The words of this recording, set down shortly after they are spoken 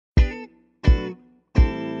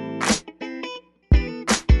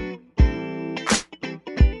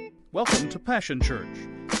Welcome to Passion Church.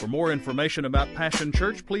 For more information about Passion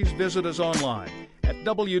Church, please visit us online at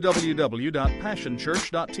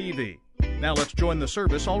www.passionchurch.tv. Now let's join the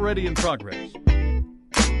service already in progress.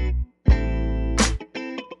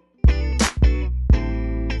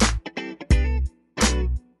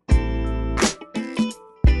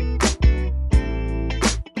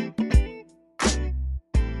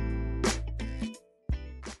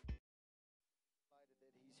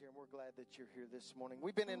 That you're here this morning.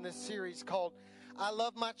 We've been in this series called I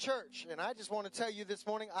Love My Church, and I just want to tell you this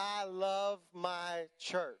morning, I love my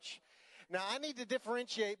church. Now, I need to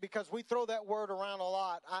differentiate because we throw that word around a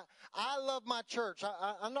lot. I love my church.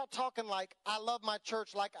 I'm not talking like I love my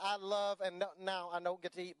church like I love, and now I don't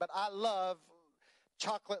get to eat, but I love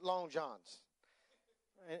chocolate Long Johns.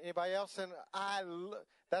 Anybody else? And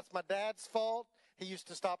that's my dad's fault. He used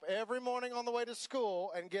to stop every morning on the way to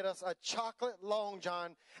school and get us a chocolate Long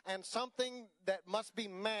John and something that must be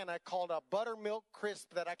manna called a buttermilk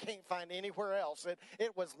crisp that I can't find anywhere else.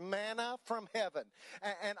 It was manna from heaven.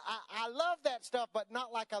 And I love that stuff, but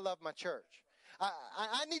not like I love my church.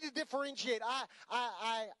 I need to differentiate.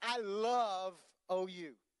 I love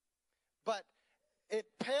OU, but it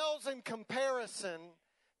pales in comparison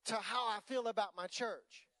to how I feel about my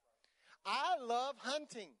church. I love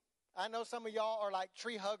hunting. I know some of y'all are like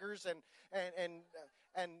tree huggers and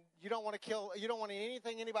you don't want to kill, you don't want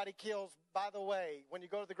anything anybody kills. By the way, when you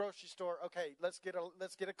go to the grocery store, okay, let's get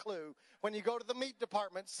a clue. When you go to the meat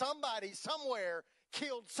department, somebody somewhere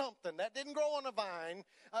killed something that didn't grow on a vine.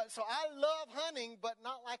 So I love hunting, but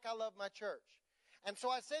not like I love my church. And so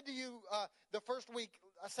I said to you the first week,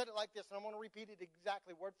 I said it like this, and I'm going to repeat it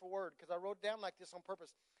exactly word for word because I wrote it down like this on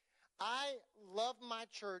purpose. I love my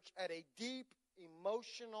church at a deep,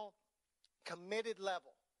 emotional, committed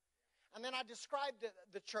level. And then I described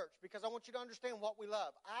the church because I want you to understand what we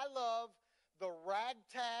love. I love the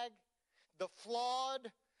ragtag, the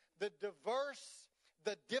flawed, the diverse,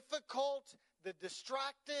 the difficult, the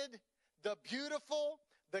distracted, the beautiful,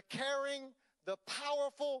 the caring, the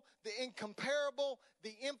powerful, the incomparable,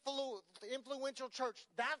 the influential church.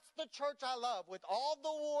 That's the church I love, with all the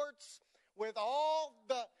warts, with all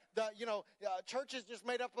the church is just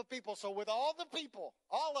made up of people. So with all the people,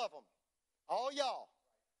 all of them, all y'all,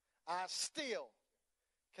 I still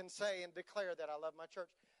can say and declare that I love my church.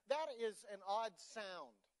 That is an odd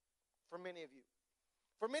sound for many of you.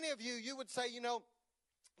 For many of you, you would say,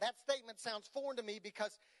 that statement sounds foreign to me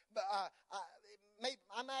because I might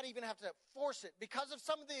even have to force it. Because of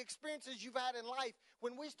some of the experiences you've had in life,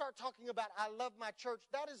 when we start talking about I love my church,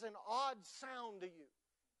 that is an odd sound to you.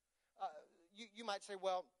 You might say,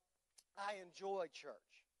 well, I enjoy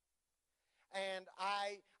church. And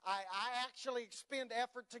I actually expend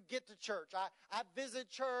effort to get to church. I visit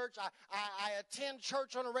church. I attend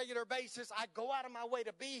church on a regular basis. I go out of my way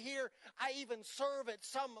to be here. I even serve at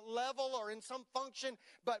some level or in some function.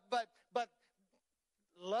 But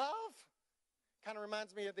love kind of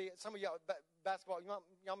reminds me of some of y'all basketball. Y'all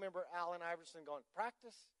remember Allen Iverson going,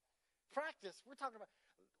 practice? We're talking about,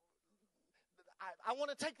 I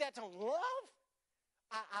want to take that to love.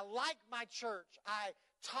 I like my church. I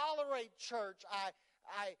tolerate church. I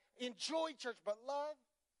enjoy church, but love.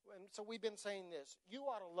 And so we've been saying this. You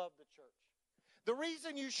ought to love the church. The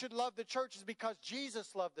reason you should love the church is because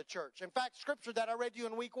Jesus loved the church. In fact, scripture that I read to you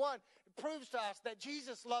in week 1 proves to us that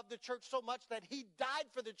Jesus loved the church so much that he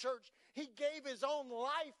died for the church. He gave his own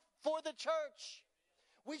life for the church.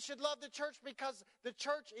 We should love the church because the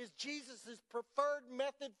church is Jesus' preferred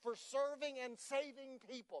method for serving and saving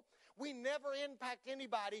people. We never impact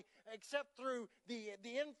anybody except through the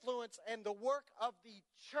influence and the work of the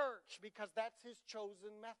church because that's his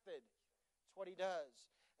chosen method. That's what he does.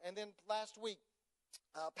 And then last week,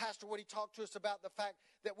 Pastor Woody talked to us about the fact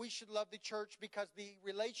that we should love the church because the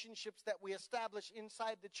relationships that we establish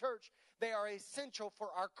inside the church, they are essential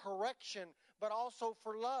for our correction, but also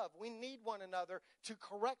for love. We need one another to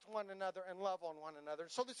correct one another and love on one another.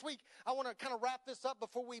 So this week, I want to kind of wrap this up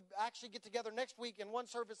before we actually get together next week in one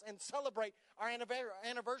service and celebrate our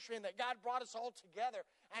anniversary and that God brought us all together.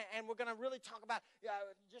 And we're going to really talk about,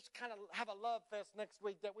 just kind of have a love fest next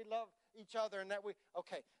week, that we love each other and that we,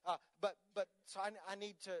 so I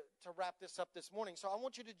need to wrap this up this morning. So I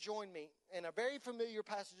want you to join me in a very familiar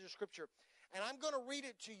passage of Scripture. And I'm going to read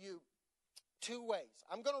it to you two ways.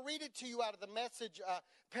 I'm going to read it to you out of the Message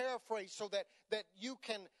paraphrase so that you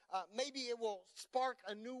can, maybe it will spark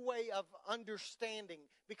a new way of understanding.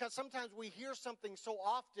 Because sometimes we hear something so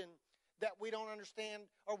often that we don't understand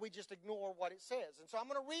or we just ignore what it says. And so I'm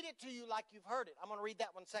going to read it to you like you've heard it. I'm going to read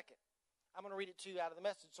that one second. I'm going to read it to you out of the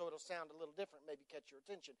Message so it'll sound a little different, maybe catch your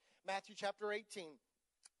attention. Matthew chapter 18.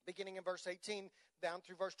 beginning in verse 18 down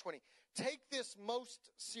through verse 20. Take this most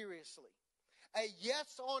seriously. A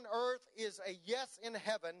yes on earth is a yes in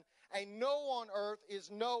heaven. A no on earth is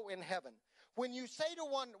no in heaven. When you say to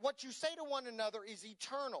one, what you say to one another is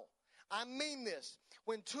eternal. I mean this.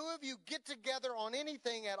 When two of you get together on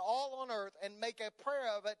anything at all on earth and make a prayer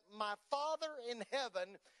of it, my Father in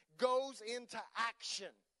heaven goes into action.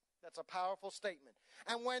 That's a powerful statement.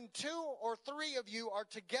 And when 2 or 3 of you are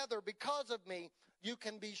together because of me, you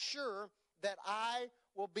can be sure that I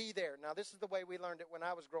will be there. Now, this is the way we learned it when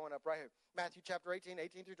I was growing up right here. Matthew chapter 18,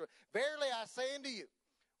 18 through 20. Verily I say unto you,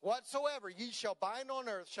 whatsoever ye shall bind on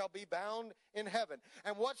earth shall be bound in heaven.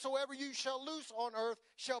 And whatsoever you shall loose on earth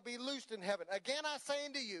shall be loosed in heaven. Again I say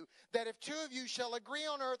unto you, that if 2 of you shall agree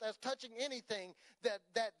on earth as touching anything that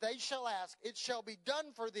they shall ask, it shall be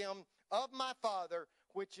done for them of my Father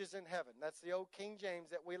which is in heaven. That's the old King James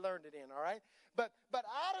that we learned it in, all right? But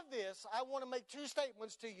out of this, I want to make 2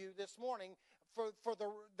 statements to you this morning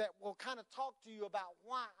that will kind of talk to you about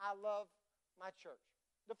why I love my church.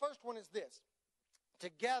 The first one is this.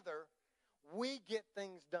 Together, we get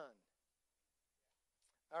things done.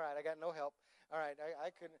 All right, I got no help. All right, I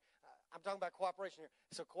couldn't. I'm talking about cooperation here,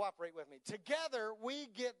 so cooperate with me. Together, we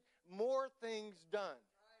get more things done,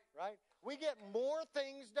 right? We get more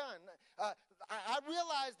things done. I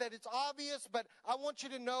realize that it's obvious, but I want you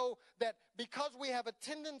to know that because we have a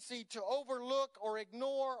tendency to overlook or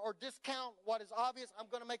ignore or discount what is obvious, I'm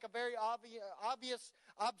going to make a very obvious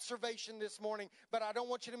observation this morning, but I don't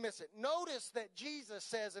want you to miss it. Notice that Jesus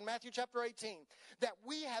says in Matthew chapter 18 that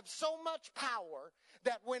we have so much power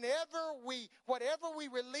that whatever we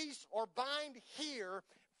release or bind here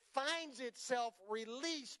finds itself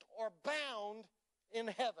released or bound in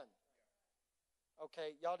heaven.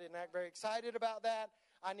 Okay, y'all didn't act very excited about that.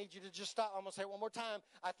 I need you to just stop. I'm going to say it one more time.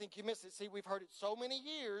 I think you missed it. See, we've heard it so many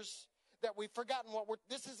years that we've forgotten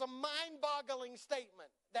this is a mind-boggling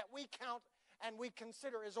statement that we count and we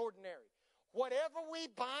consider as ordinary. Whatever we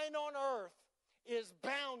bind on earth is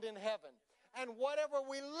bound in heaven. And whatever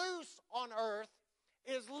we loose on earth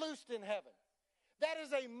is loosed in heaven. That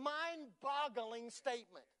is a mind-boggling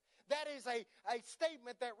statement. That is a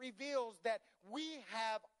statement that reveals that we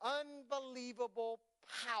have unbelievable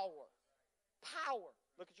power. Power.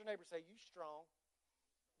 Look at your neighbor and say, you strong.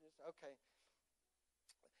 Okay.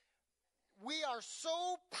 We are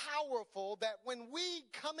so powerful that when we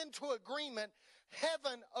come into agreement,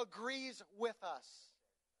 heaven agrees with us.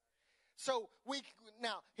 So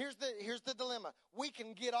here's the dilemma. We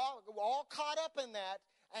can get all caught up in that.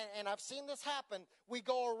 And I've seen this happen. We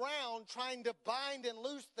go around trying to bind and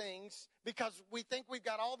loose things because we think we've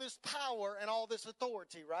got all this power and all this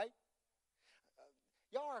authority, right?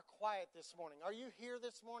 Y'all are quiet this morning. Are you here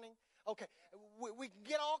this morning? Okay. We can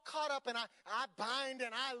get all caught up and I bind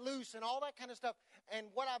and I loose and all that kind of stuff. And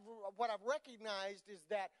what I've recognized is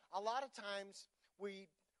that a lot of times we're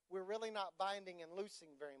really not binding and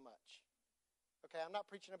loosing very much. Okay, I'm not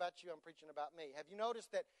preaching about you, I'm preaching about me. Have you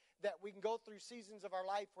noticed that we can go through seasons of our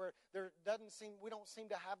life where we don't seem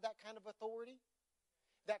to have that kind of authority,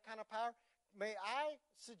 that kind of power? May I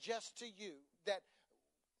suggest to you that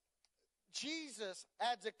Jesus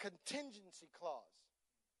adds a contingency clause.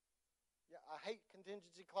 Yeah, I hate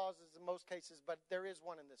contingency clauses in most cases, but there is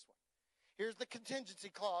one in this one. Here's the contingency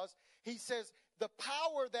clause. He says, the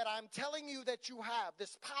power that I'm telling you that you have,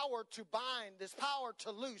 this power to bind, this power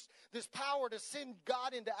to loose, this power to send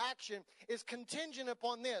God into action is contingent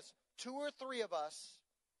upon this. 2 or 3 of us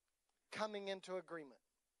coming into agreement.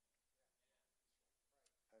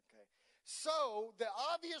 Okay. So the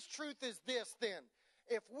obvious truth is this then.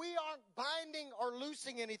 If we aren't binding or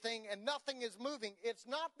loosing anything and nothing is moving, it's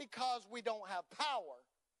not because we don't have power.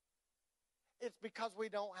 It's because we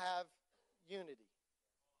don't have unity.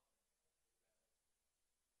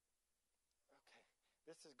 Okay,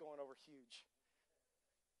 this is going over huge.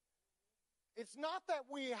 It's not that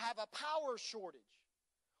we have a power shortage.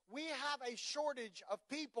 We have a shortage of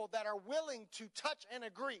people that are willing to touch and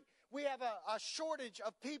agree. We have a shortage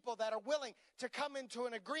of people that are willing to come into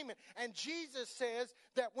an agreement. And Jesus says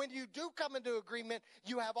that when you do come into agreement,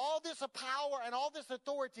 you have all this power and all this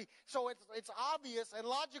authority. So it's obvious and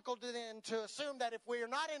logical to assume that if we are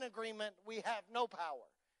not in agreement, we have no power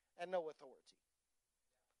and no authority.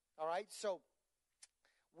 All right? So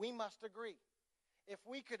we must agree. If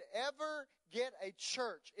we could ever get a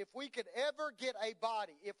church, if we could ever get a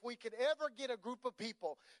body, if we could ever get a group of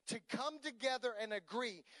people to come together and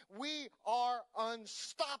agree, we are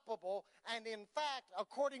unstoppable. And in fact,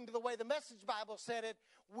 according to the way the Message Bible said it,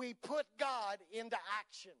 we put God into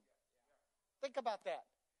action. Think about that.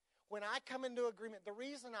 When I come into agreement, the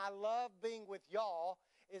reason I love being with y'all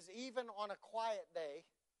is even on a quiet day,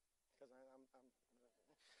 because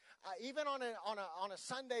even on a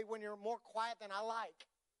Sunday when you're more quiet than I like,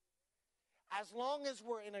 as long as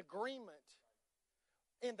we're in agreement,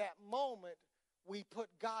 in that moment, we put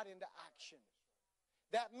God into action.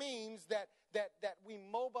 That means that we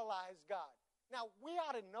mobilize God. Now, we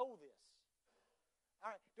ought to know this. All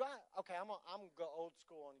right, okay, I'm going to go old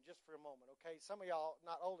school on you just for a moment, okay? Some of y'all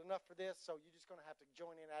not old enough for this, so you're just going to have to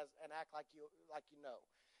join in and act like you know.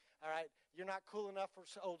 All right, you're not cool enough for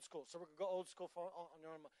old school, so we're going to go old school on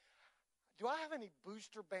your own. Do I have any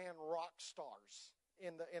booster band rock stars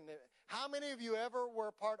in the? How many of you ever were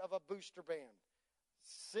part of a booster band?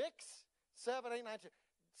 6, 7, 8, 9, 10.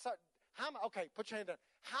 So, okay, put your hand down.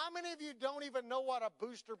 How many of you don't even know what a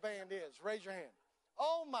booster band is? Raise your hand.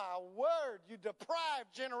 Oh, my word, you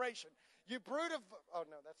deprived generation. You brood of... Oh,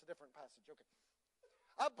 no, that's a different passage. Okay.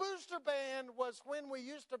 A booster band was when we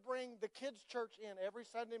used to bring the kids' church in every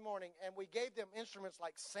Sunday morning, and we gave them instruments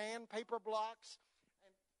like sandpaper blocks.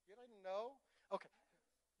 And you didn't know? Okay.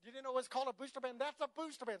 You didn't know what's called a booster band? That's a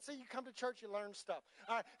booster band. See, you come to church, you learn stuff.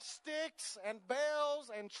 All right, sticks and bells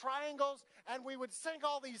and triangles, and we would sing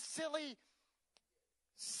all these silly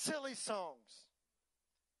songs.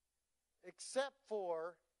 Except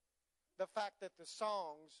for the fact that the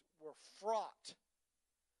songs were fraught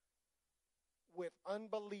with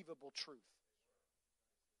unbelievable truth.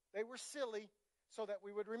 They were silly so that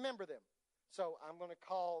we would remember them. So I'm going to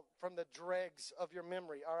call from the dregs of your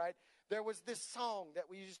memory, all right? There was this song that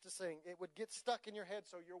we used to sing. It would get stuck in your head,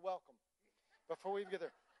 so you're welcome. Before we even get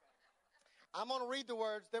there. I'm going to read the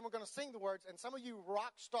words, then we're going to sing the words, and some of you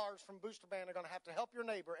rock stars from Booster Band are going to have to help your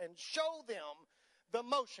neighbor and show them the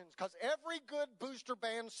motions, because every good Booster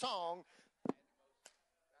Band song... You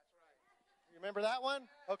remember that one?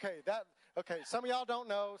 Okay, some of y'all don't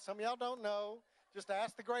know. Some of y'all don't know. Just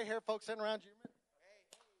ask the gray hair folks sitting around you.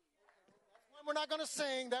 That's one we're not going to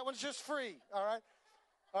sing. That one's just free, all right?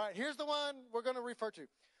 All right, here's the one we're going to refer to.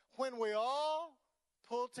 When we all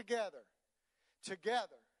pull together.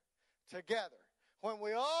 When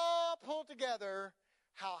we all pull together,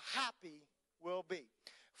 how happy we'll be.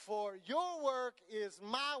 For your work is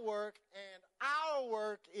my work, and our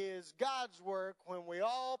work is God's work. When we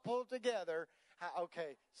all pull together,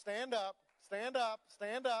 okay, stand up.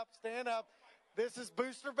 This is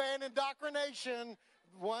Booster Band Indoctrination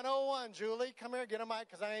 101. Julie, come here, get a mic,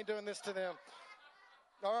 because I ain't doing this to them.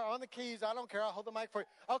 Or on the keys, I don't care. I'll hold the mic for you.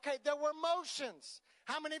 Okay, there were motions.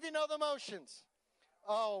 How many of you know the motions?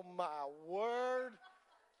 Oh, my word.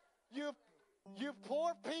 You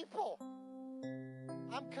poor people.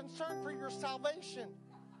 I'm concerned for your salvation.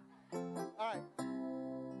 All right.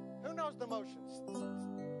 Who knows the motions?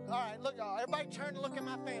 All right, look, everybody turn and look at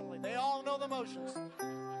my family. They all know the motions.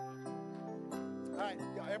 All right,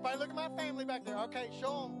 everybody look at my family back there. Okay,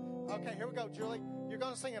 show them. Okay, here we go, Julie. You're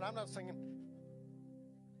going to sing it. I'm not singing.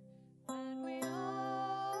 When we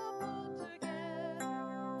all pull together,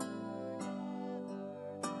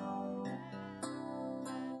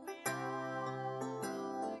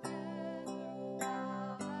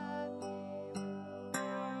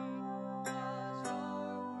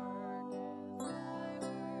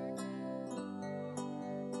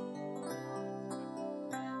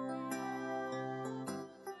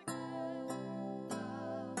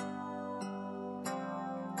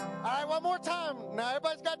 All right, one more time. Now,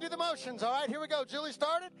 everybody's got to do the motions. All right, here we go. Julie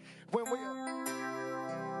started. When we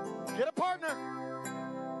get a partner.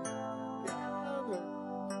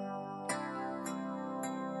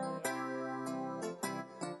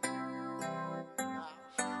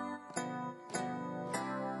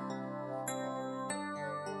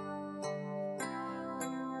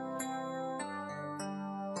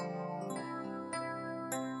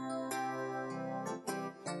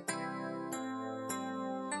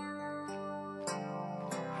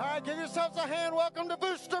 Give yourselves a hand. Welcome to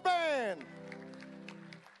Booster Band.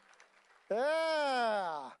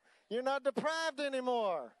 Yeah. You're not deprived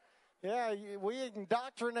anymore. Yeah, we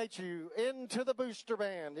indoctrinate you into the Booster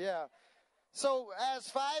Band. Yeah. So as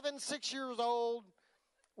 5 and 6 years old,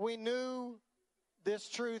 we knew this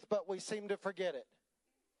truth, but we seemed to forget it.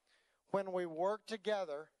 When we work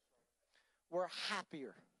together, we're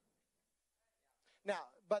happier. Now,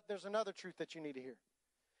 but there's another truth that you need to hear.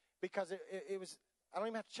 Because it was... I don't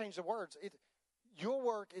even have to change the words. Your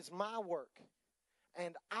work is my work.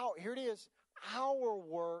 And here it is. Our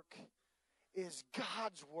work is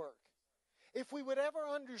God's work. If we would ever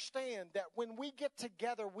understand that when we get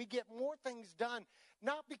together, we get more things done,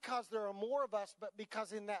 not because there are more of us, but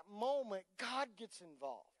because in that moment, God gets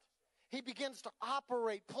involved. He begins to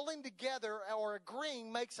operate. Pulling together or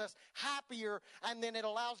agreeing makes us happier, and then it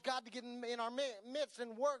allows God to get in our midst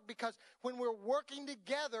and work, because when we're working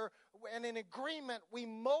together and in agreement, we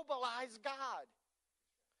mobilize God.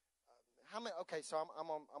 Okay, so I'm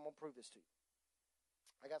gonna prove this to you.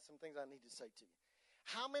 I got some things I need to say to you.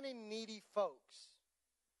 How many needy folks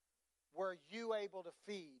were you able to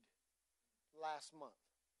feed last month?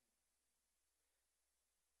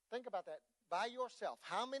 Think about that. By yourself,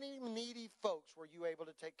 how many needy folks were you able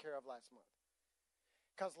to take care of last month?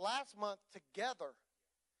 Because last month, together,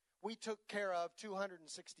 we took care of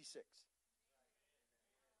 266.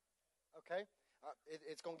 Okay?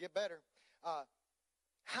 It's going to get better.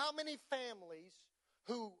 How many families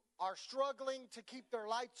who are struggling to keep their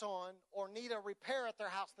lights on or need a repair at their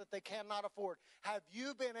house that they cannot afford have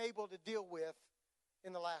you been able to deal with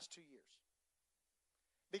in the last 2 years?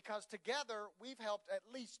 Because together, we've helped at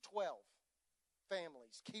least 12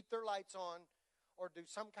 families keep their lights on or do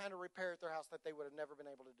some kind of repair at their house that they would have never been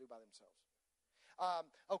able to do by themselves.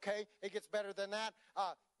 Okay, it gets better than that.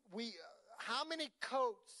 How many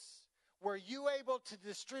coats were you able to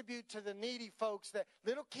distribute to the needy folks, that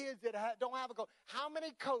little kids that don't have a coat? How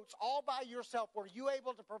many coats all by yourself were you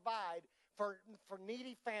able to provide for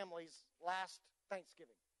needy families last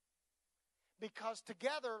Thanksgiving? Because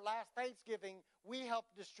together, last Thanksgiving, we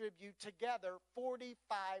helped distribute together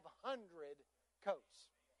 4,500 coats.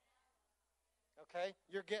 Okay?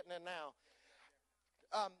 You're getting it now.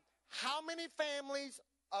 How many families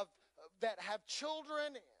that have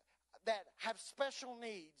children that have special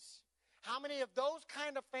needs, how many of those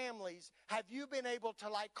kind of families have you been able to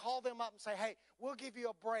call them up and say, hey, we'll give you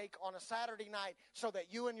a break on a Saturday night so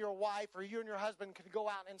that you and your wife or you and your husband could go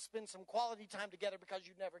out and spend some quality time together because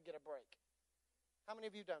you never get a break? How many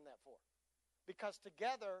of you done that for? Because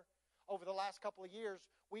together, over the last couple of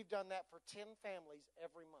years, we've done that for 10 families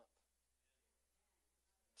every month.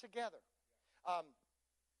 Together. How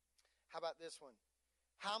about this one?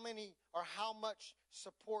 How many or how much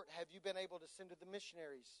support have you been able to send to the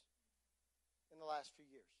missionaries in the last few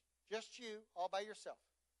years? Just you, all by yourself.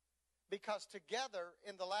 Because together,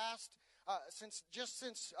 in the last, since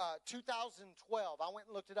 2012, I went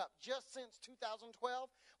and looked it up. Just since 2012,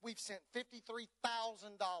 we've sent $53,000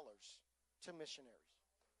 to missionaries.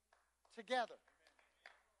 Together.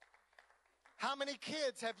 How many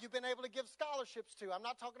kids have you been able to give scholarships to? I'm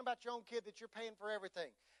not talking about your own kid that you're paying for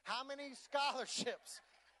everything. How many scholarships?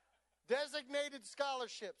 Designated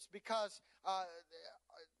scholarships, because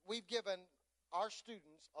we've given our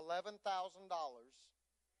students $11,000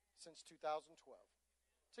 since 2012.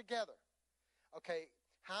 Together. Okay,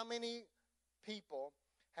 how many people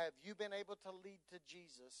have you been able to lead to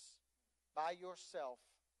Jesus by yourself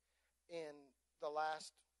in the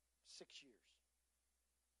last 6 years?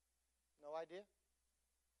 No idea?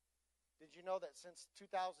 Did you know that since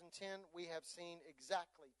 2010, we have seen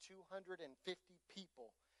exactly 250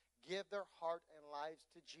 people give their heart and lives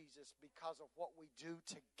to Jesus because of what we do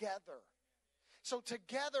together? So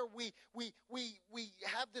together we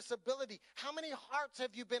have this ability. How many hearts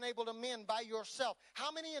have you been able to mend by yourself?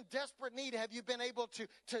 How many in desperate need have you been able to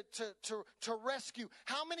rescue?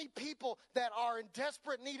 How many people that are in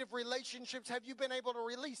desperate need of relationships have you been able to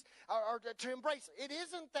release or to embrace? It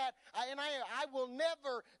isn't that, and I will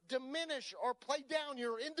never diminish or play down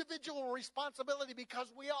your individual responsibility,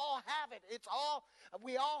 because we all have it.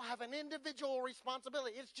 We all have an individual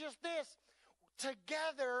responsibility. It's just this: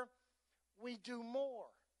 together we do more.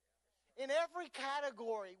 In every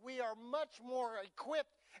category, we are much more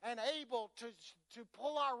equipped and able to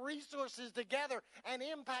pull our resources together and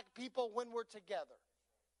impact people when we're together.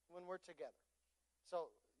 When we're together. So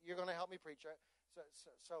you're going to help me preach, right?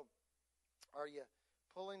 So are you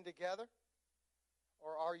pulling together?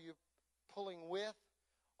 Or are you pulling with?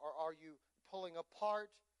 Or are you pulling apart?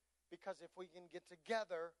 Because if we can get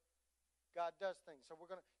together, God does things. So you're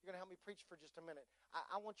going to help me preach for just a minute.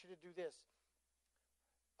 I want you to do this.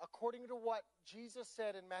 According to what Jesus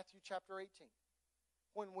said in Matthew chapter 18,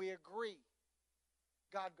 when we agree,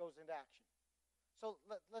 God goes into action. So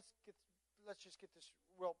let's just get this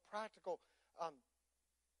real practical.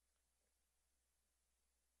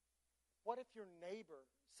 What if your neighbor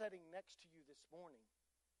sitting next to you this morning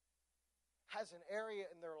has an area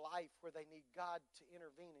in their life where they need God to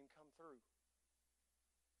intervene and come through?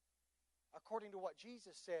 According to what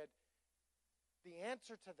Jesus said, the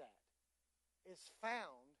answer to that is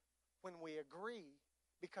found when we agree,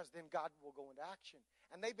 because then God will go into action.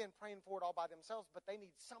 And they've been praying for it all by themselves, but they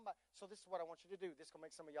need somebody. So this is what I want you to do. This is going to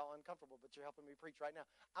make some of y'all uncomfortable, but you're helping me preach right now.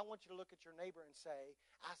 I want you to look at your neighbor and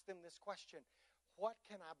ask them this question: what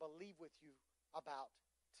can I believe with you about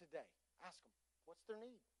today? Ask them, what's their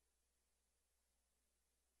need?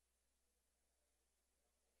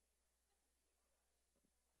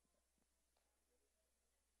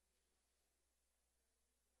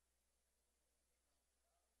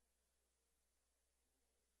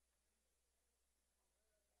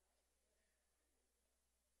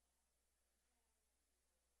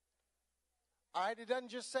 All right, it doesn't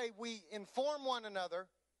just say we inform one another,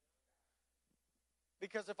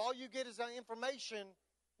 because if all you get is information,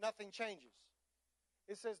 nothing changes.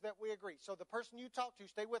 It says that we agree. So the person you talk to,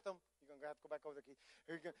 stay with them. You're going to have to go back over the key.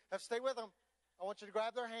 Here you go. Have to stay with them. I want you to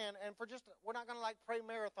grab their hand, and we're not going to pray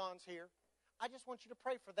marathons here. I just want you to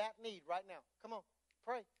pray for that need right now. Come on,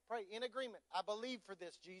 pray in agreement. I believe for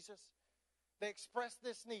this, Jesus. They express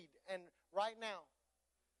this need, and right now,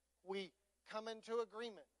 we come into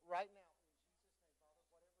agreement right now.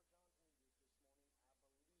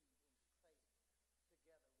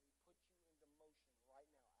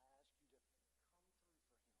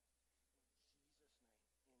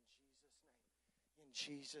 In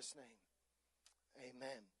Jesus' name. Amen.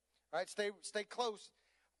 All right, stay close.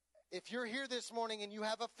 If you're here this morning and you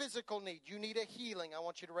have a physical need, you need a healing, I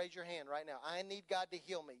want you to raise your hand right now. I need God to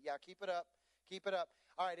heal me. Yeah, keep it up. Keep it up.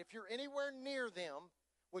 All right, if you're anywhere near them,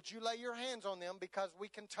 would you lay your hands on them, because we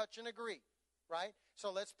can touch and agree, right?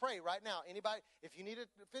 So let's pray right now. Anybody, if you need a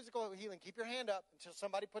physical healing, keep your hand up until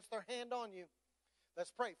somebody puts their hand on you.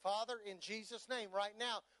 Let's pray. Father, in Jesus' name, right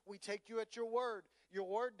now, we take you at your word. Your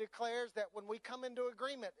word declares that when we come into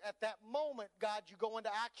agreement, at that moment, God, you go into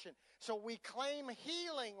action. So we claim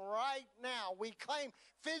healing right now. We claim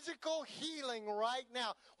physical healing right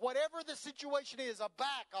now. Whatever the situation is, a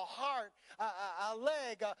back, a heart, a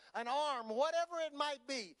leg, an arm, whatever it might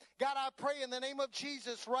be. God, I pray in the name of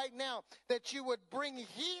Jesus right now that you would bring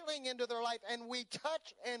healing into their life. And we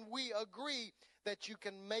touch and we agree that you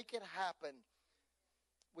can make it happen.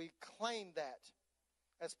 We claim that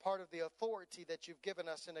as part of the authority that you've given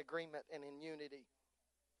us in agreement and in unity.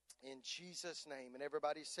 In Jesus' name. And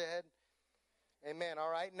everybody said, amen. All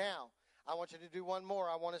right, now, I want you to do one more.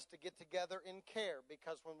 I want us to get together in care,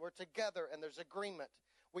 because when we're together and there's agreement,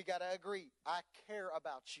 we got to agree. I care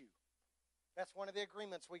about you. That's one of the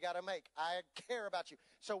agreements we got to make. I care about you.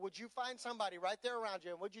 So would you find somebody right there around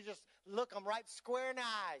you, and would you just look them right square in the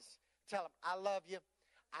eyes? Tell them, I love you.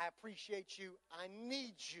 I appreciate you. I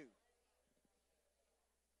need you.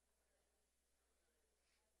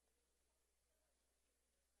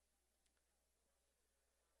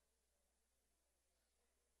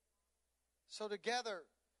 So together,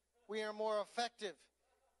 we are more effective.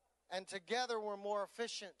 And together, we're more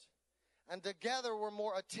efficient. And together, we're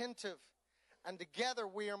more attentive. And together,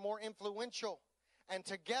 we are more influential. And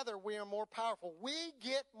together, we are more powerful. We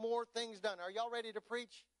get more things done. Are y'all ready to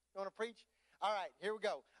preach? You want to preach? All right, here we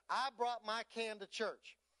go. I brought my can to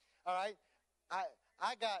church. All right?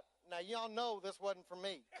 I got, now y'all know this wasn't for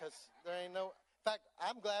me, because there ain't no, in fact,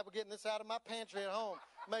 I'm glad we're getting this out of my pantry at home.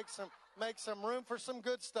 Make some room for some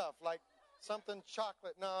good stuff, like something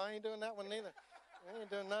chocolate. No, I ain't doing that one neither. I ain't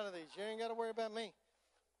doing none of these. You ain't got to worry about me.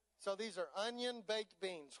 So these are onion baked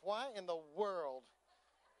beans. Why in the world?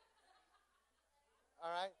 All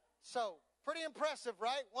right. So pretty impressive,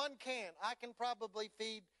 right? One can. I can probably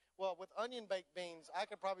feed, well, with onion baked beans, I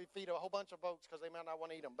could probably feed a whole bunch of folks, because they might not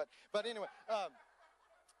want to eat them. But anyway,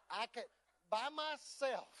 I could, by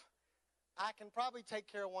myself, I can probably take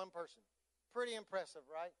care of one person. Pretty impressive,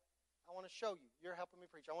 right? I want to show you. You're helping me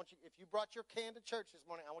preach. I want you, if you brought your can to church this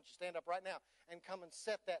morning, I want you to stand up right now and come and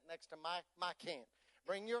set that next to my can.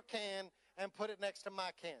 Bring your can and put it next to my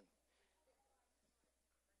can.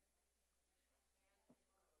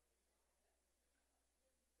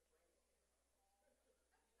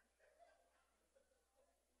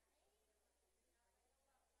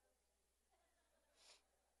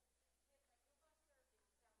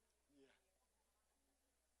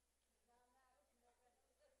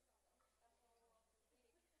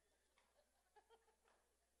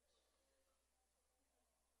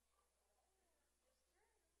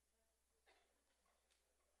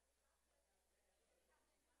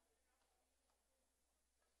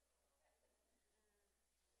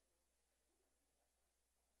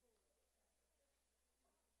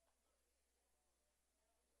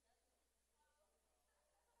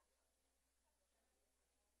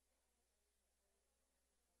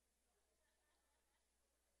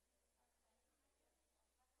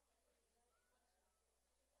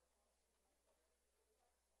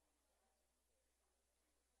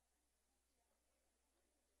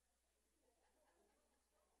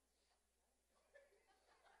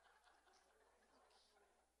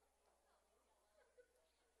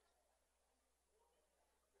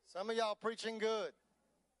 Some of y'all preaching good.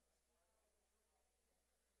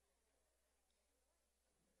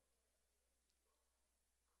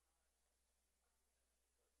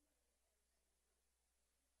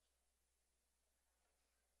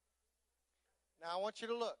 Now I want you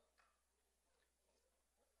to look.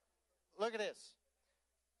 Look at this.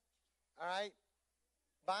 All right?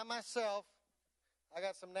 By myself, I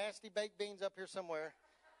got some nasty baked beans up here somewhere.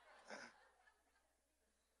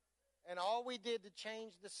 And all we did to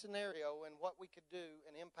change the scenario and what we could do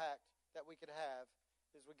and impact that we could have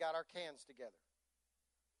is we got our cans together.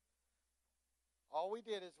 All we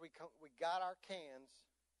did is we got our cans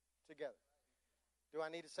together. Do I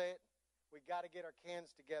need to say it? We got to get our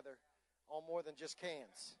cans together on more than just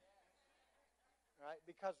cans. Right?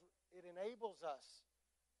 Because it enables us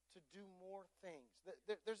to do more things.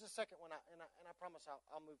 There's a second one, and I promise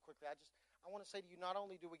I'll move quickly. I want to say to you, not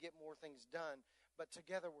only do we get more things done, but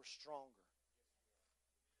together we're stronger.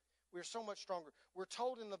 We're so much stronger. We're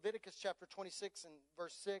told in Leviticus chapter 26 and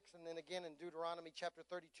verse 6, and then again in Deuteronomy chapter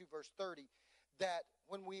 32, verse 30, that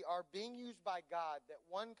when we are being used by God, that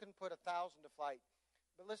one can put 1,000 to flight.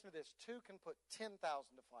 But listen to this, two can put 10,000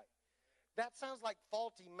 to flight. That sounds like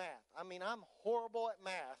faulty math. I mean, I'm horrible at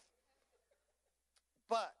math,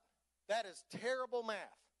 but that is terrible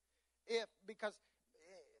math. Because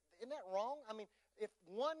isn't that wrong? I mean, if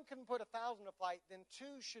one can put 1,000 to flight, then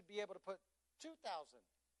two should be able to put 2,000,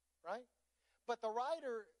 right? But the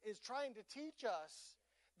writer is trying to teach us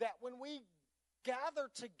that when we gather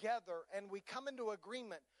together and we come into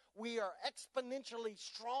agreement, we are exponentially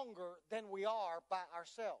stronger than we are by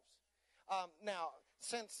ourselves. Now,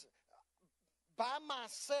 since by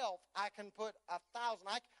myself I can put 1,000,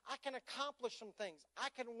 I can accomplish some things. I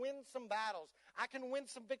can win some battles. I can win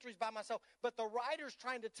some victories by myself. But the writer's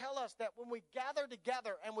trying to tell us that when we gather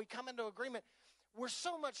together and we come into agreement, we're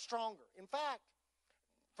so much stronger. In fact,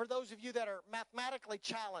 for those of you that are mathematically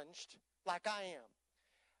challenged, like I am,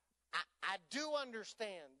 I do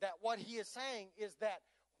understand that what he is saying is that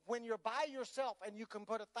when you're by yourself and you can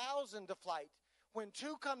put 1,000 to flight, when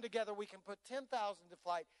two come together, we can put 10,000 to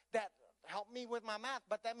flight. That helped me with my math,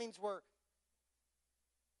 but that means we're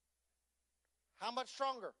how much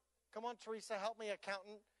stronger? Come on, Teresa, help me,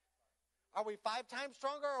 accountant. Are we 5 times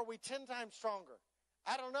stronger or are we 10 times stronger?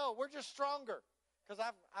 I don't know. We're just stronger because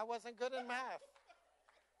I wasn't good in math.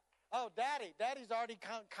 Oh, Daddy's already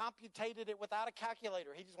computated it without a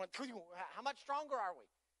calculator. He just went, how much stronger are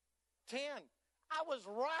we? 10. I was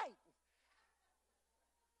right.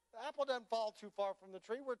 The apple doesn't fall too far from the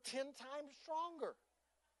tree. We're 10 times stronger.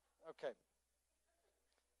 Okay.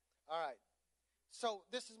 All right. So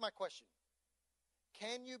this is my question.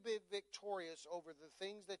 Can you be victorious over the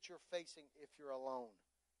things that you're facing if you're alone?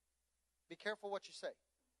 Be careful what you say.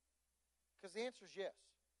 Because the answer is yes.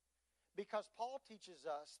 Because Paul teaches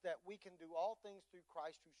us that we can do all things through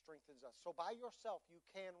Christ who strengthens us. So by yourself, you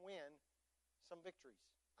can win some victories.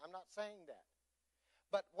 I'm not saying that.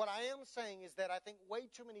 But what I am saying is that I think way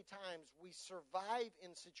too many times we survive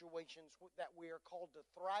in situations that we are called to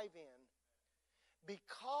thrive in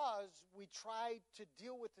because we try to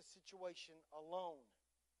deal with the situation alone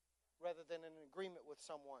rather than in agreement with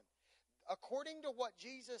someone. According to what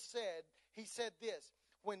Jesus said, he said this,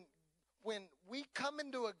 when we come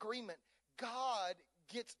into agreement, God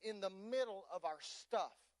gets in the middle of our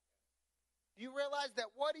stuff. Do you realize that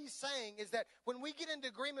what he's saying is that when we get into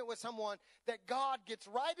agreement with someone, that God gets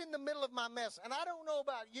right in the middle of my mess? And I don't know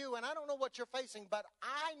about you, and I don't know what you're facing, but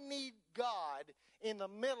I need God in the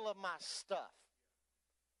middle of my stuff.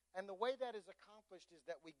 And the way that is accomplished is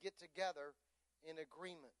that we get together in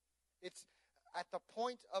agreement. It's at the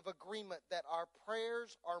point of agreement that our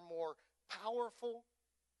prayers are more powerful.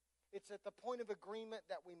 It's at the point of agreement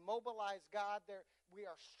that we mobilize God. There, we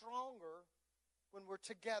are stronger when we're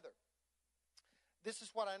together. This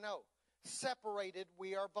is what I know. Separated,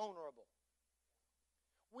 we are vulnerable.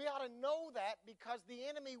 We ought to know that because the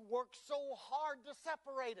enemy works so hard to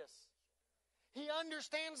separate us. He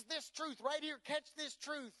understands this truth. Right here, catch this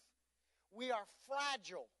truth. We are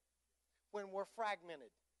fragile when we're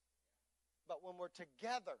fragmented. But when we're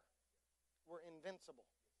together, we're invincible.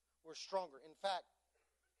 We're stronger. In fact,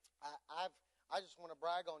 I just want to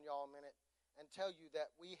brag on y'all a minute and tell you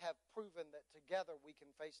that we have proven that together we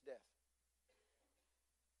can face death.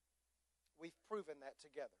 We've proven that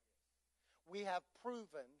together. We have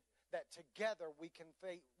proven that together we can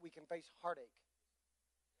face heartache.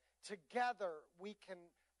 Together we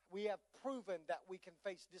have proven that we can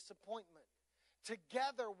face disappointment.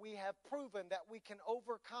 Together we have proven that we can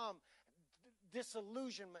overcome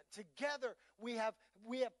disillusionment. Together we have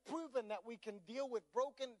proven that we can deal with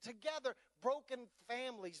broken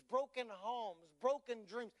families, broken homes, broken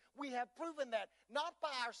dreams. We have proven that not by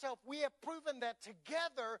ourselves. We have proven that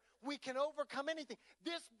together we can overcome anything.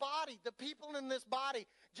 This body, the people in this body,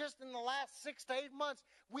 just in the last 6 to 8 months,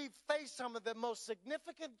 we've faced some of the most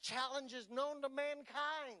significant challenges known to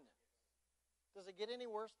mankind. Does it get any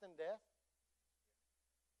worse than death?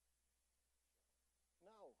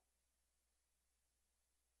 No.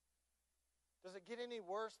 Does it get any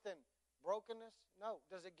worse than brokenness? No.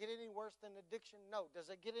 Does it get any worse than addiction? No. Does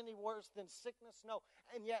it get any worse than sickness? No.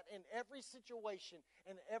 And yet, in every situation,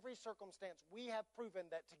 in every circumstance, we have proven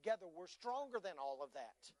that together we're stronger than all of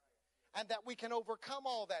that. And that we can overcome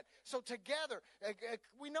all that. So together,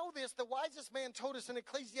 we know this. The wisest man told us in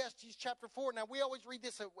Ecclesiastes chapter 4. Now, we always read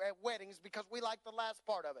this at weddings because we like the last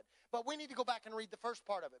part of it. But we need to go back and read the first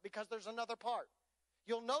part of it because there's another part.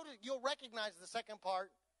 You'll recognize the second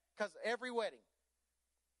part because every wedding.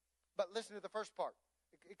 But listen to the first part.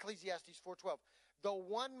 Ecclesiastes 4:12. Though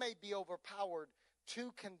one may be overpowered,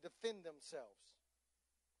 two can defend themselves.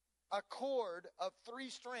 A cord of 3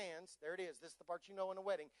 strands, there it is, this is the part you know in a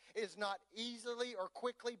wedding, is not easily or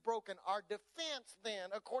quickly broken. Our defense then,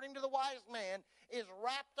 according to the wise man, is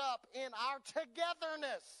wrapped up in our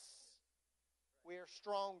togetherness. We are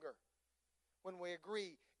stronger when we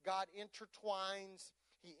agree. God intertwines,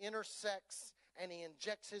 He intersects, and He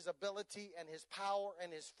injects His ability and His power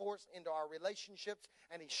and His force into our relationships,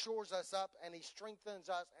 and He shores us up, and He strengthens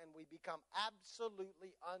us, and we become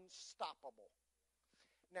absolutely unstoppable.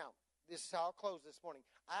 Now, this is how I'll close this morning.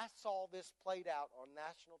 I saw this played out on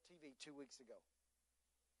national TV 2 weeks ago.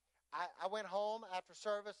 I went home after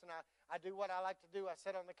service, and I do what I like to do. I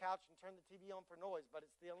sit on the couch and turn the TV on for noise, but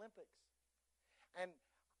it's the Olympics. And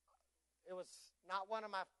it was not one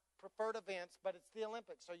of my preferred events, but it's the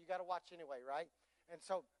Olympics, so you got to watch anyway, right? And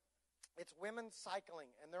so it's women cycling,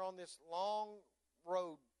 and they're on this long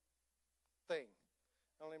road thing.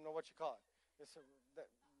 I don't even know what you call it. It's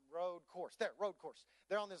road course. Road course.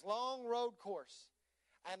 They're on this long road course,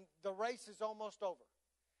 and the race is almost over.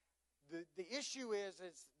 The issue is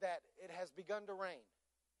that it has begun to rain.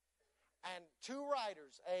 And 2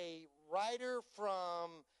 riders, a rider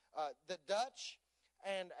from the Dutch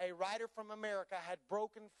and a rider from America, had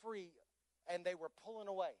broken free, and they were pulling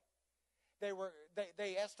away.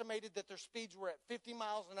 They estimated that their speeds were at 50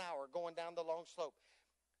 miles an hour going down the long slope.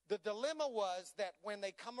 The dilemma was that when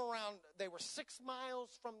they come around, they were 6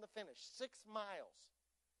 miles from the finish, 6 miles.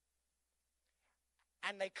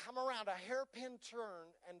 And they come around a hairpin turn,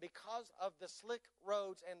 and because of the slick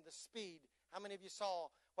roads and the speed, how many of you saw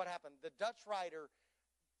what happened? The Dutch rider,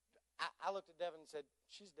 I looked at Devin and said,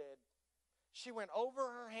 she's dead. She went over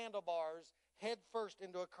her handlebars, head first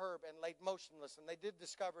into a curb, and laid motionless. And they did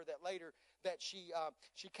discover that later that she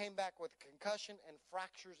came back with concussion and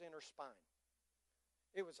fractures in her spine.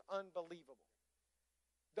 It was unbelievable.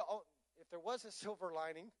 If there was a silver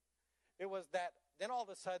lining, it was that then all of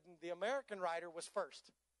a sudden the American rider was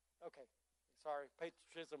first. Okay, sorry,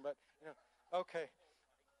 patriotism, but okay,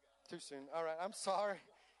 too soon. All right, I'm sorry.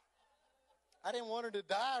 I didn't want her to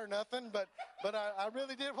die or nothing, but I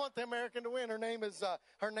really did want the American to win. Her name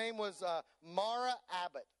was Mara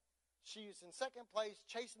Abbott. She is in second place,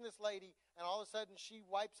 chasing this lady, and all of a sudden she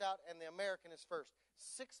wipes out, and the American is first.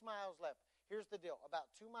 6 miles left. Here's the deal.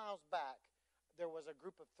 About 2 miles back, there was a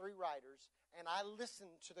group of 3 riders, and I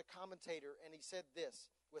listened to the commentator, and he said this.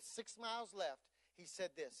 With 6 miles left, he said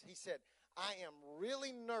this. He said, I am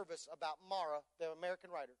really nervous about Mara, the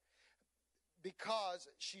American rider, because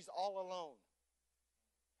she's all alone.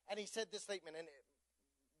 And he said this statement, and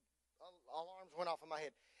alarms went off in my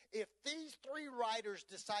head. If these 3 riders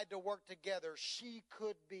decide to work together, she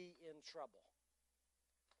could be in trouble.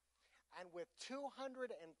 And with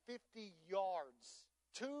 250 yards,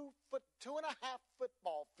 2.5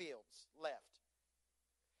 football fields left,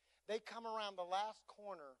 they come around the last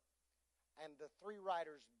corner, and the 3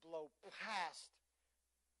 riders blow past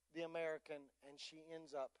the American, and she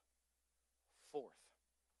ends up 4th.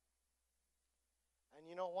 And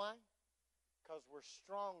you know why? Because we're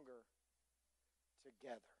stronger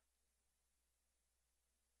together.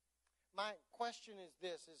 My question is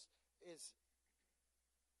this, is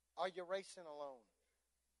are you racing alone?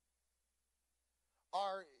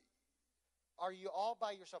 Are you all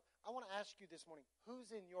by yourself? I want to ask you this morning,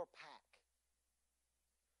 who's in your pack?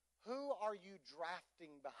 Who are you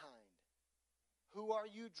drafting behind? Who are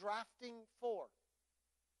you drafting for?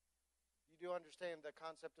 You do understand the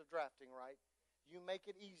concept of drafting, right? You make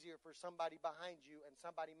it easier for somebody behind you, and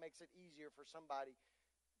somebody makes it easier for somebody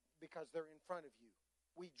because they're in front of you.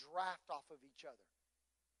 We draft off of each other.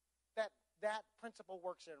 That principle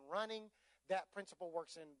works in running. That principle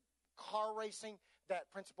works in car racing. That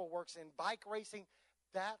principle works in bike racing.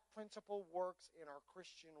 That principle works in our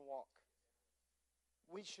Christian walk.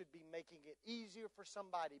 We should be making it easier for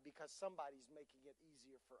somebody because somebody's making it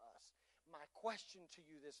easier for us. My question to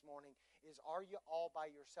you this morning is, are you all by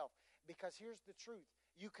yourself? Because here's the truth.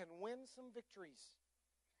 You can win some victories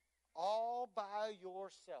all by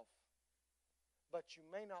yourself, but you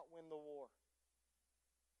may not win the war.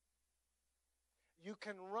 You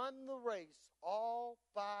can run the race all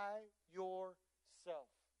by yourself,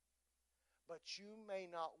 but you may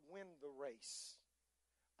not win the race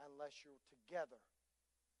unless you're together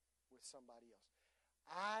with somebody else.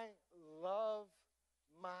 I love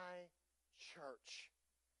my church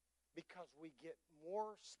because we get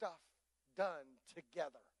more stuff done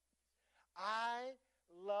together. I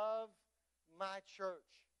love my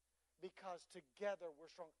church because together we're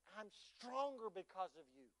strong. I'm stronger because of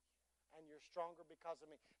you, and you're stronger because of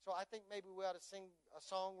me. So I think maybe we ought to sing a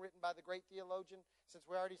song written by the great theologian, since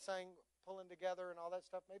we already sang Pulling Together and all that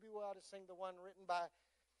stuff. Maybe we ought to sing the one written by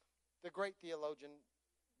the great theologian,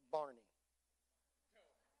 Barney.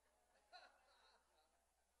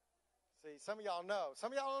 See, some of y'all know.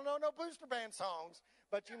 Some of y'all don't know no Booster Band songs,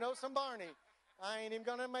 but you know some Barney. I ain't even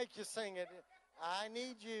going to make you sing it. I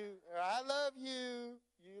need you, or I love you,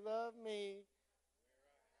 you love me.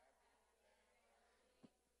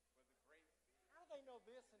 How do they know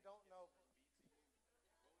this and don't know?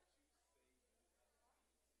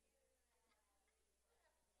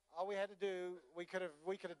 All we had to do, we could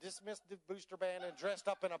have dismissed the Booster Band and dressed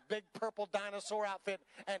up in a big purple dinosaur outfit,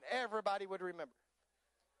 and everybody would remember.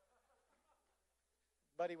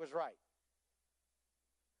 But he was right.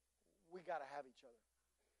 We got to have each other.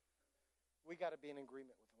 We got to be in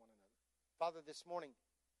agreement with one another. Father, this morning,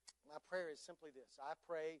 my prayer is simply this. I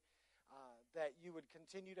pray that you would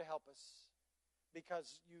continue to help us,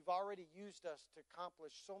 because you've already used us to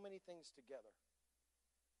accomplish so many things together.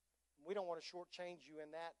 We don't want to shortchange you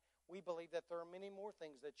in that. We believe that there are many more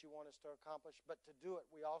things that you want us to accomplish, but to do it,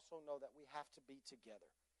 we also know that we have to be together.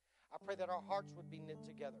 I pray that our hearts would be knit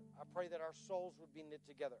together. I pray that our souls would be knit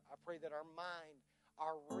together. I pray that our mind,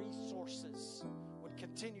 our resources would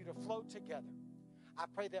continue to flow together. I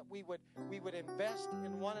pray that we would invest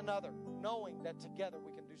in one another, knowing that together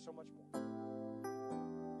we can do so much more.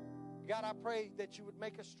 God, I pray that you would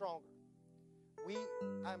make us stronger.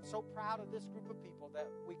 I'm so proud of this group of people that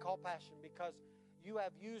we call Passion, because you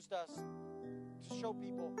have used us to show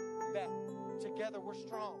people that together we're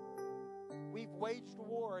strong. We've waged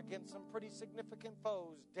war against some pretty significant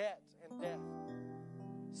foes: debt and death,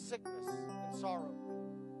 sickness and sorrow,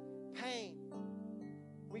 pain.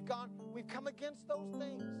 We've come against those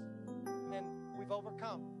things, and we've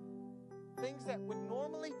overcome things that would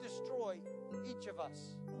normally destroy each of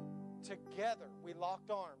us. Together, we locked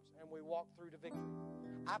arms and we walked through to victory.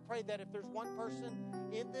 I pray that if there's one person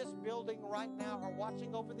in this building right now or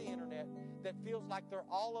watching over the internet that feels like they're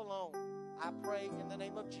all alone, I pray in the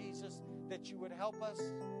name of Jesus that you would help us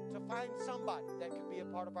to find somebody that could be a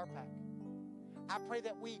part of our pack. I pray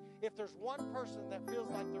that if there's one person that feels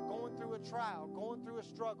like they're going through a trial, going through a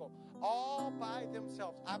struggle, all by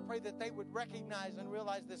themselves, I pray that they would recognize and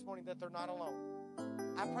realize this morning that they're not alone.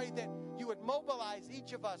 I pray that you would mobilize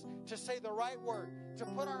each of us to say the right word, to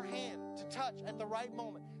put our hand to touch at the right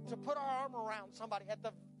moment, to put our arm around somebody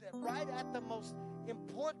right at the most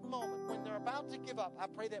important moment when they're about to give up. I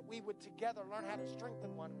pray that we would together learn how to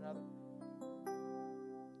strengthen one another.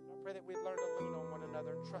 I pray that we'd learn to lean on one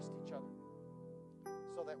another and trust each other,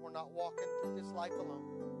 so that we're not walking through this life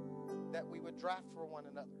alone, that we would draft for one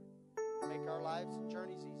another, make our lives and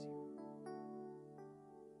journeys easier.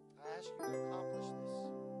 I ask you to accomplish this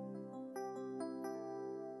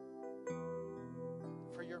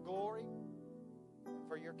for your glory and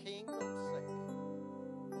for your kingdom's sake.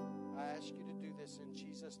 I ask you to do this in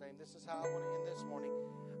Jesus' name. This is how I want to end this morning.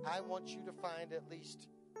 I want you to find at least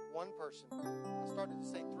one person. I started to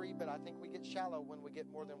say 3, but I think we get shallow when we get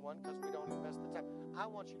more than one because we don't invest the time. I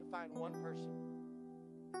want you to find one person.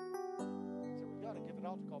 So we've got to give an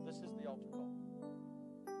altar call. This is the altar call.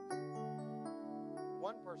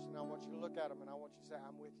 One person, I want you to look at them and I want you to say,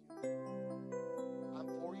 I'm with you. I'm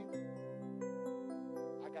for you.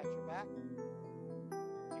 I got your back.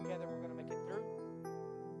 Together we're going to make it through.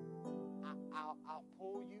 I'll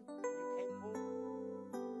pull you when you can't pull.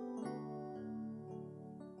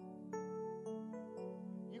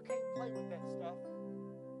 You can't play with that stuff,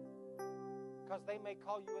 because they may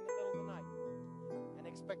call you in the middle of the night and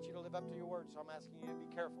expect you to live up to your word. So I'm asking you to be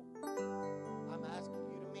careful. I'm asking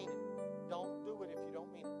you to mean it. Don't do it if you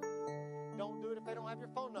don't mean it. Don't do it if they don't have your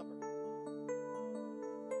phone number.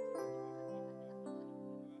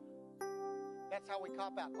 That's how we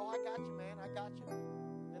cop out. Oh, I got you, man. I got you.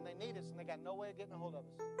 Then they need us and they got no way of getting a hold of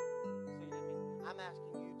us. So you didn't mean. I'm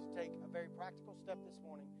asking you to take a very practical step this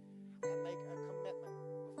morning and make a commitment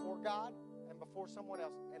before God and before someone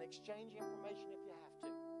else, and exchange information if you have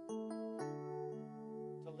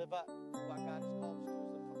to live up to what God has called us to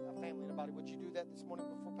as a family and a body. Would you do that this morning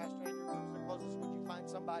before Pastor Andrew comes to close us? Would you find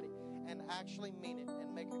somebody and actually mean it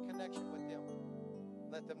and make a connection with them?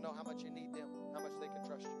 Let them know how much you need them. how much they can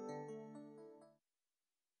trust you.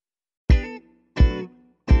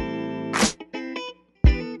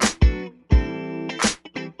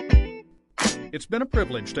 It's been a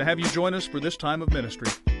privilege to have you join us for this time of ministry.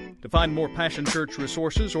 To find more Passion Church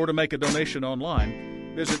resources or to make a donation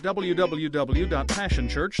online, visit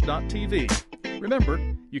www.passionchurch.tv. Remember,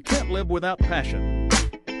 you can't live without passion.